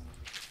guards.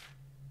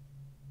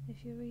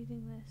 If you're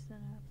reading this,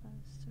 then I have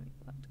plans to meet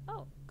what?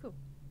 Oh, cool.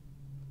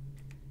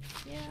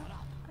 Yeah,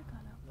 I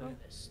got out. Look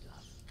at this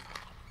stuff.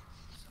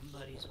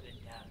 Somebody's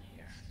been down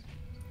here.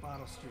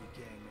 Bottle Street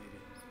gang,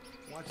 maybe.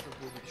 Watch for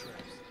booby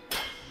traps.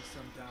 There's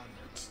some down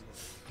here.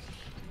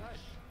 Good.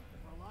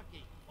 If we're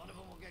lucky, one of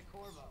them will get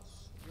Corvo.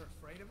 You're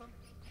afraid of him?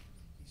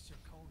 He's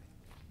Circone.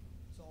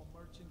 It's all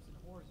merchants and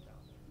whores down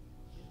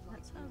there.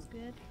 That sounds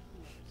good.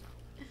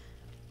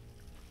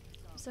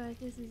 Sorry,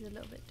 this is a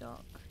little bit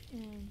dark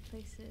in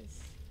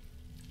places.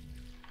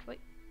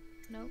 Wait,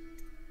 no,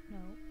 no.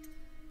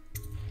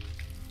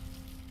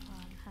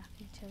 I'm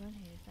happy chilling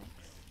here,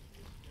 thanks.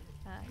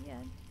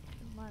 Yeah,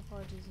 my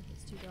apologies if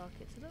it's too dark.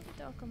 It's a little bit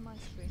dark on my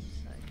screen,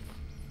 so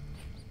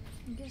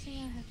I'm guessing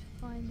I have to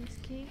find this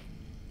key,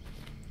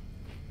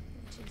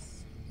 which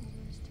is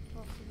almost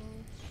impossible.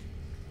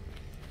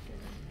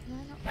 Can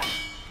I not?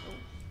 Oh,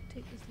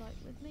 take this light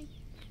with me.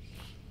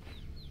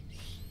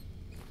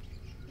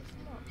 It's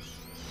locked.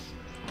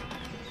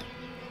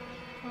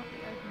 Can't be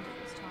opened at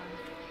this time.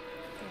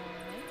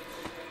 Okay.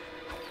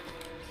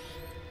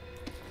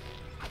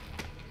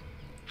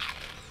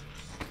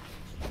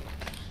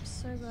 I'm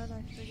so glad I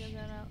figured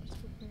that out as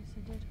quickly as I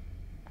did.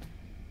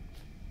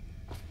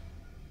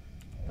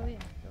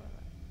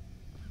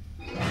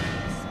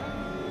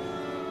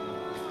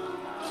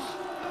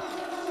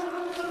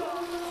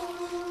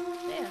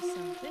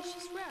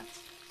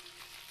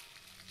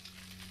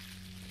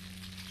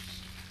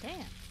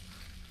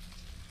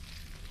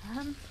 Yeah,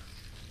 I'm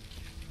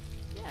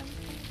kind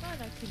of glad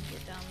I couldn't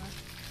get down there.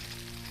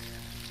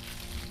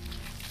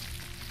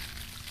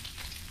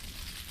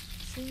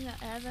 Seeing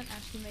that air vent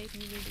actually made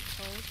me really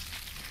cold.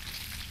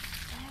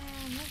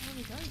 I'm not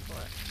really going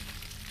for it.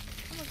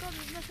 Oh my god,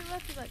 there's nothing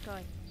left of that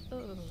guy.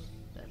 Oh,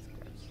 that's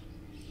gross.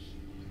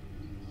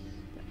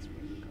 That's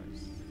really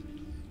gross.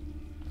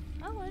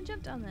 I want to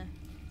jump down there.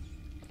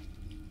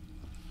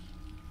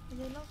 Are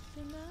they locked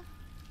in there?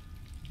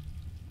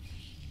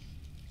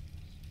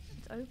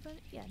 It's open?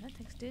 Yeah, no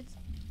thanks, dudes.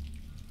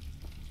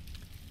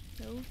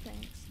 No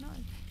thanks. No,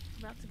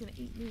 rats are gonna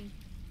eat me.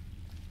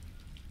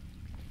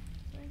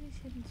 Where are these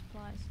hidden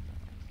supplies?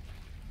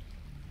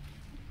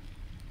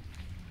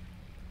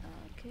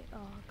 Okay,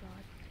 oh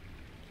god.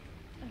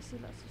 I see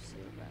lots of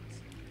sewer rats.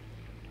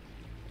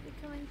 Are they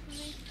coming for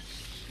me?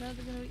 No,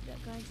 they're gonna eat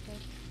that guy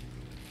instead.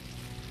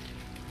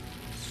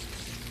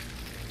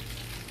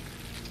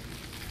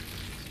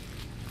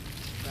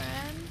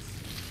 Friends.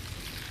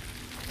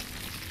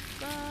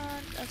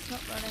 Run! That's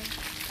not running.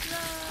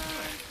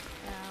 Run!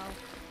 Ow.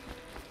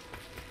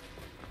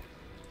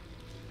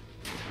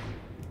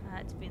 I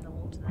had to be in the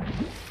water then.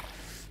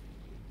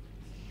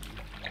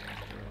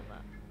 All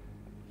that.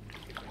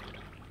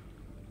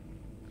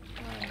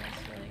 Why am I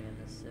swimming in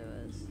the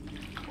sewers?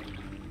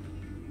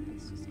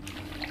 That's just gross.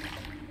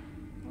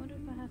 I wonder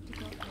if I have to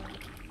go up there.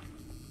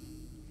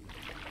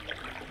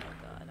 Oh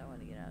god, I want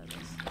to get out of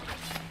this.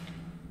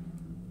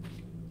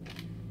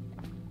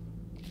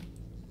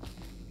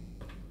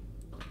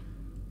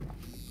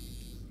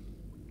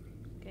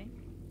 Okay.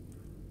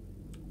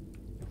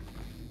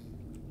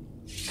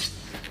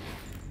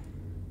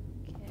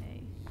 Okay.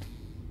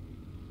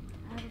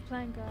 I have a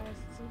plan, guys.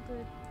 It's all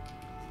good.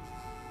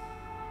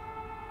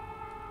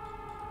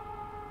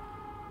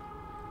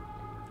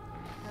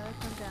 How do I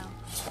come down?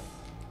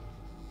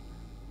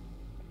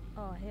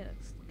 Oh, he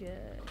looks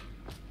good.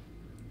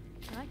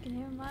 I can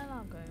hear my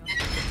alarm going off.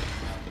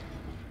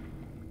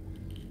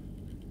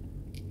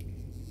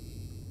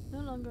 No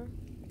longer.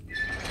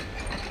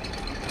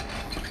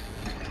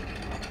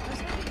 I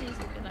was hoping these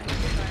would be like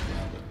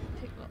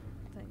pick up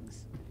things.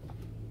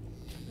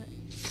 But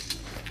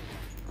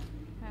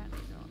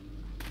apparently not.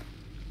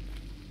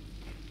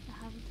 I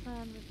have a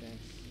plan with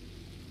this.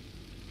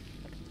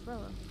 I can throw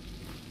them.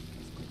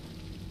 That's cool.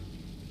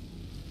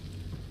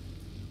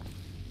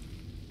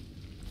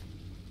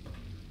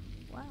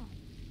 Wow.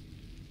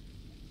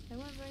 They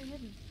weren't very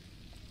hidden.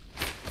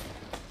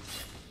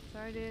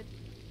 Sorry, dude.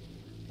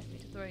 Hit me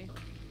to 3.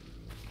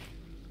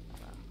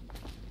 Wow.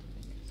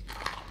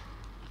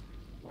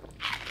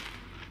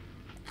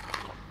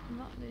 I'm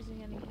not losing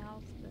any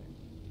health, but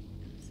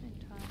at the same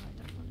time, I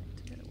don't want it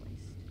to go to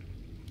waste.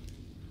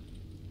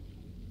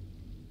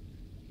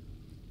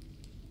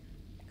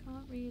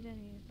 Can't read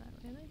any of that,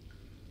 really?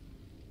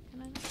 Can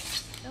I not?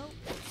 Nope.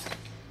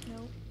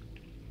 Nope.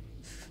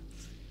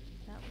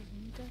 That was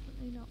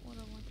definitely not what I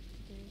wanted to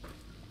do.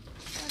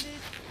 Come on,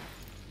 dude.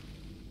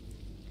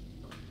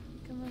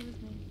 Come on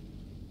with me.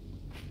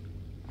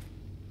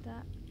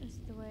 That is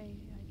the way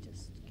I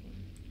just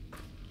came.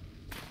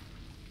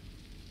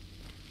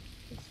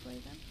 This way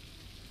then?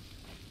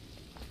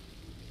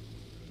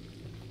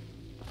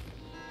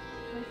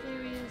 My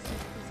theory is that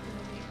there's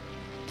gonna be...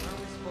 Aren't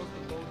we supposed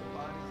to load the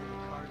bodies in the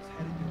carts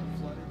headed to the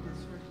flooded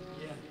district?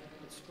 Yeah,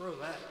 but screw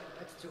that.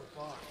 That's too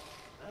far.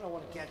 I don't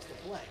want to catch the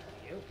plague,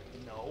 do you?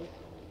 No.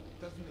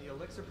 Doesn't the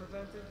elixir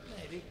prevent it?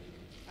 Maybe.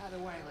 Either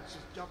way, let's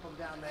just jump them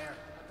down there.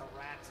 Let the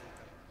rats eat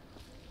them.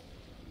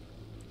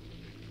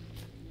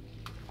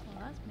 Well,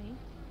 that's me.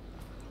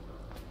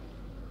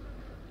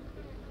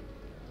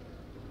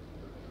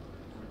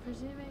 I'm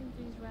presuming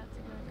these rats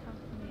are going to come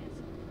for me at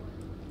some point.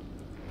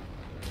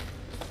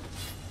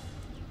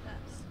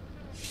 That's...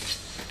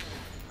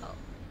 Oh.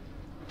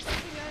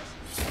 Thank you, guys.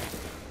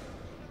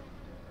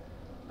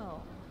 Oh.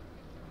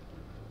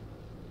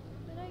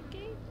 But I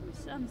gave you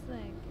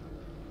something.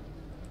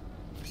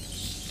 That's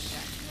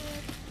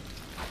it.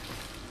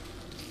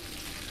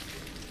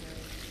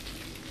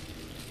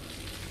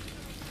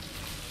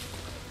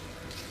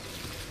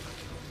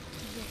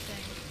 I'm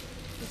guessing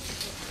this is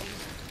what I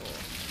used it for.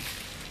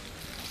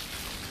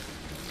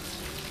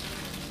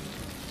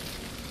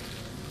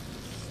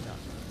 Stop.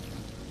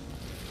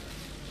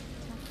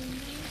 Attacking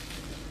me?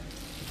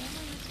 Where am I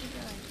meant to be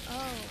going?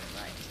 Oh,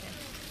 right, okay.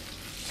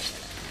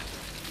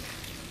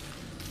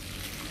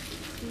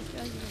 These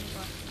guys are gonna go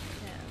after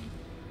him.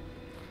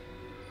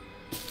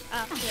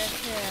 After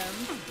him.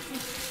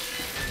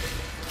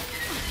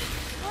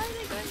 Why are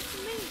they going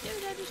for me?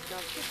 Dude, I just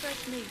dropped the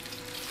fresh meat.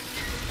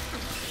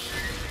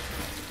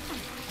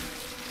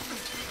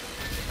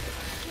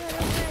 Get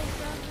away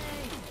from me!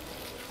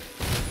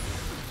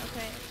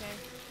 Okay, okay.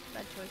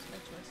 Bad choice,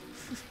 bad choice.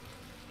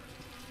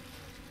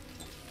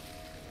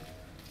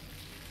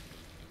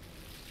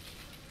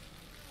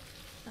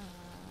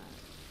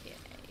 Okay.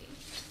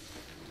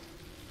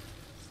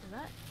 So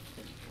that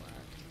didn't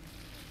work.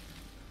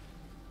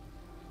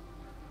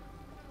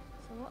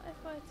 So what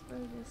if I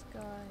throw this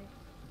guy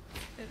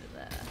over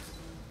there?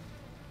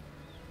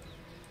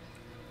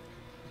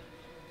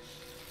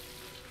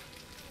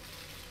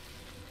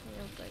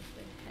 go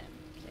for him.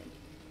 Okay.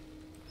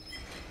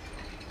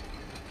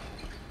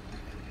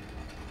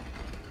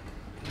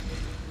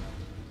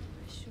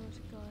 Be sure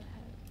to go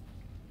ahead.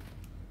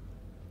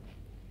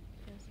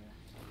 There's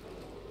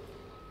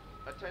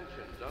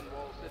Attention,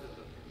 Dunwall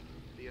citizens.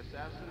 The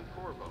assassin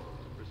Corvo,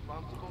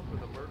 responsible for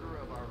the murder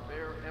of our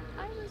fair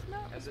Empress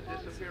and the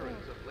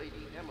disappearance of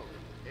Lady Emily,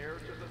 heir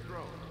to the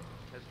throne,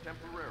 has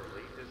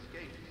temporarily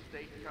escaped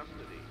state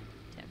custody.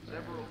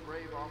 Several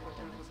brave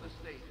officers of the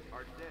state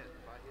are dead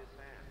by his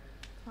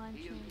hand.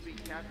 He is to be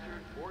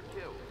captured or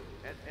killed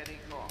at any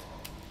cost.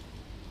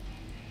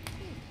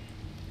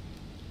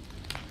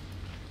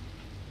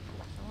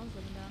 Someone's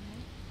living down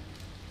here.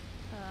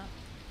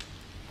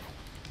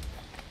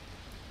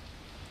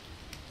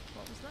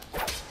 What was that?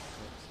 Oops.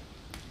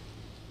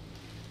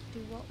 Do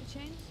what with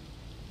chains?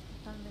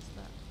 I missed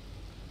that.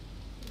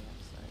 The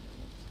outside.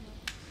 Whoops, no.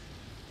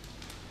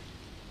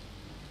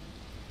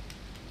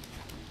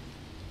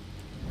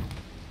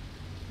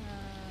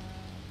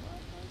 What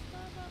was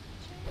that about the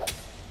chains?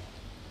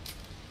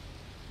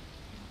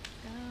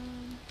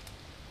 Down.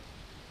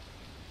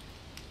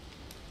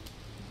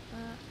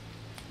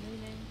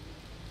 Meaning.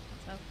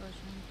 That's our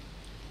version.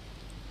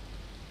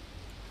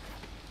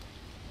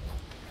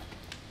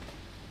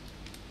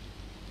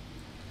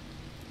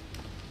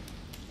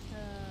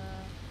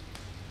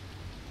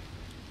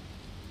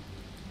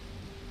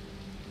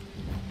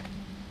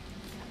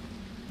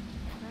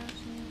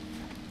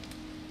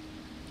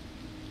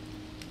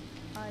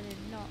 I did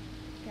not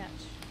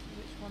catch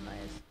which one that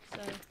is,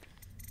 so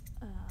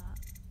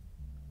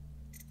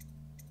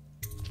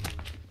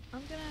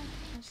I'm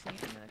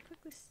gonna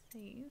quickly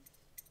save.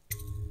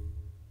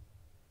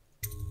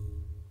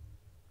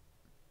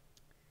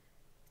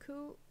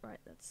 Cool, right,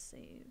 that's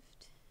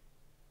saved.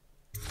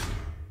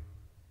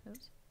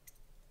 Oops.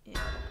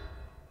 Yeah.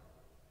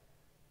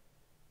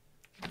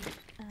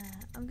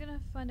 I'm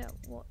gonna find out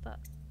what that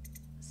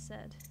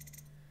said,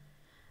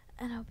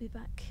 and I'll be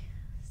back.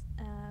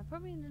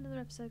 Probably in another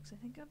episode because I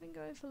think I've been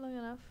going for long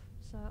enough,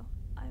 so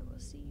I will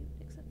see you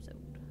next episode.